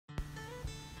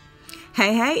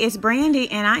Hey, it's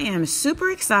Brandy, and I am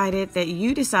super excited that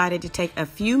you decided to take a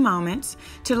few moments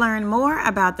to learn more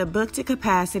about the Book to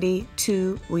Capacity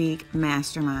 2-week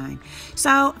Mastermind.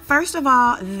 So, first of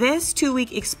all, this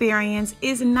 2-week experience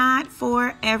is not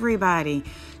for everybody.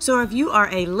 So if you are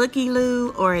a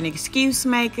looky-loo or an excuse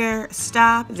maker,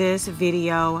 stop this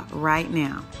video right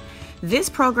now. This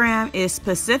program is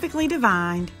specifically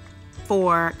designed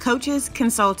for coaches,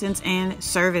 consultants, and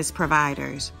service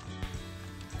providers.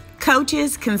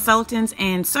 Coaches, consultants,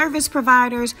 and service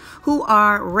providers who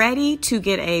are ready to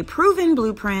get a proven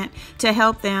blueprint to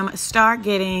help them start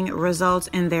getting results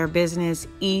in their business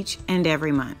each and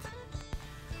every month.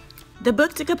 The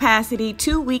Book to Capacity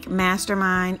 2-week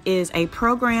Mastermind is a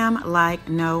program like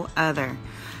no other.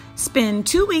 Spend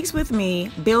 2 weeks with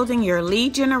me building your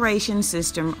lead generation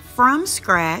system from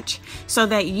scratch so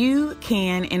that you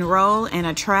can enroll and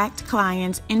attract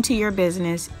clients into your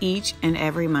business each and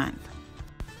every month.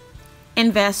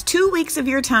 Invest 2 weeks of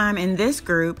your time in this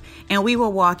group, and we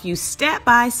will walk you step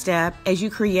by step as you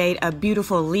create a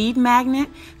beautiful lead magnet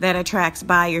that attracts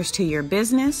buyers to your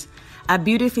business, a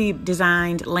beautifully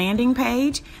designed landing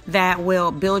page that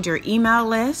will build your email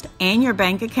list and your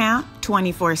bank account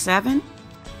 24/7,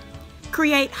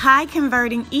 create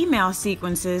high-converting email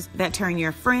sequences that turn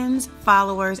your friends,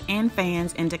 followers, and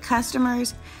fans into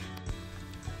customers,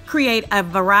 create a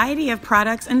variety of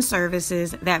products and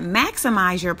services that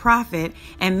maximize your profit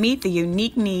and meet the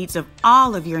unique needs of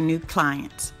all of your new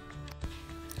clients.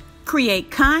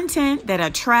 Create content that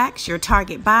attracts your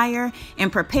target buyer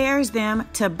and prepares them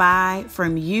to buy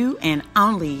from you and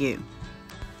only you.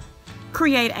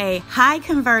 Create a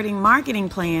high-converting marketing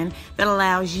plan that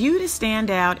allows you to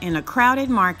stand out in a crowded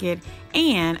market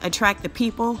and attract the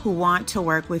people who want to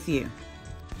work with you.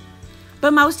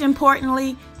 But most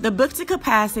importantly, the Book to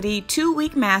Capacity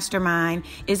 2-week Mastermind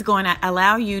is going to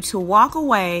allow you to walk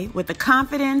away with the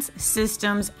confidence,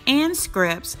 systems, and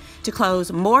scripts to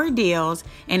close more deals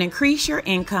and increase your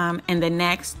income in the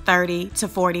next 30 to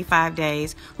 45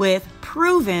 days with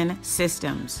proven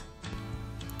systems.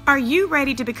 Are you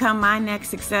ready to become my next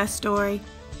success story?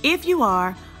 If you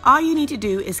are, all you need to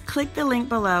do is click the link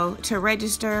below to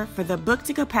register for the Book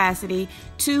to Capacity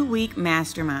 2-week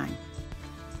Mastermind.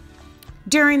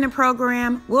 During the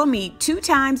program, we'll meet 2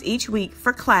 times each week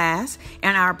for class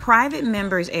in our private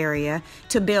members area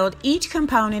to build each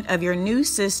component of your new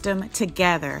system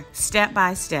together, step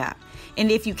by step.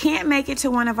 And if you can't make it to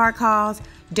one of our calls,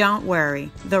 don't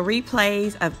worry. The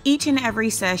replays of each and every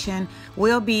session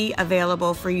will be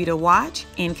available for you to watch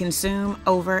and consume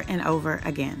over and over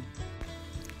again.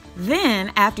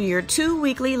 Then, after your 2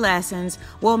 weekly lessons,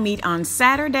 we'll meet on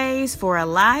Saturdays for a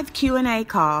live Q&A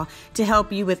call to help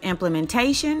you with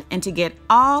implementation and to get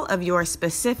all of your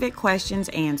specific questions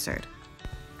answered.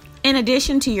 In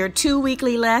addition to your 2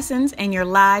 weekly lessons and your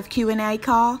live Q&A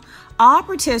call, all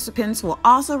participants will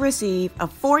also receive a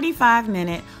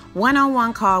 45-minute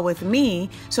one-on-one call with me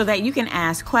so that you can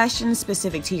ask questions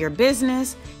specific to your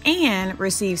business and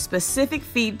receive specific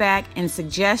feedback and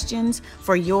suggestions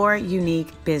for your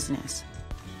unique business.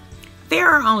 There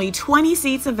are only 20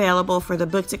 seats available for the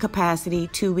Book to Capacity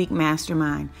 2-week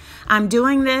Mastermind. I'm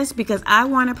doing this because I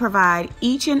want to provide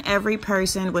each and every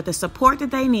person with the support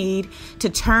that they need to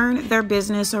turn their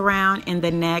business around in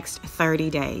the next 30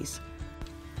 days.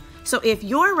 So if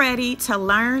you're ready to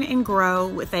learn and grow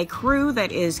with a crew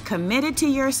that is committed to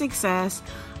your success,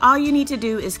 all you need to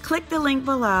do is click the link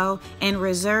below and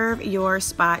reserve your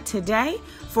spot today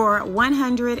for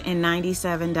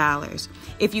 $197.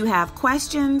 If you have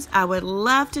questions, I would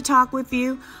love to talk with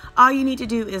you. All you need to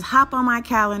do is hop on my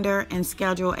calendar and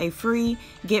schedule a free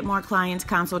Get More Clients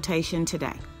consultation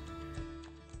today.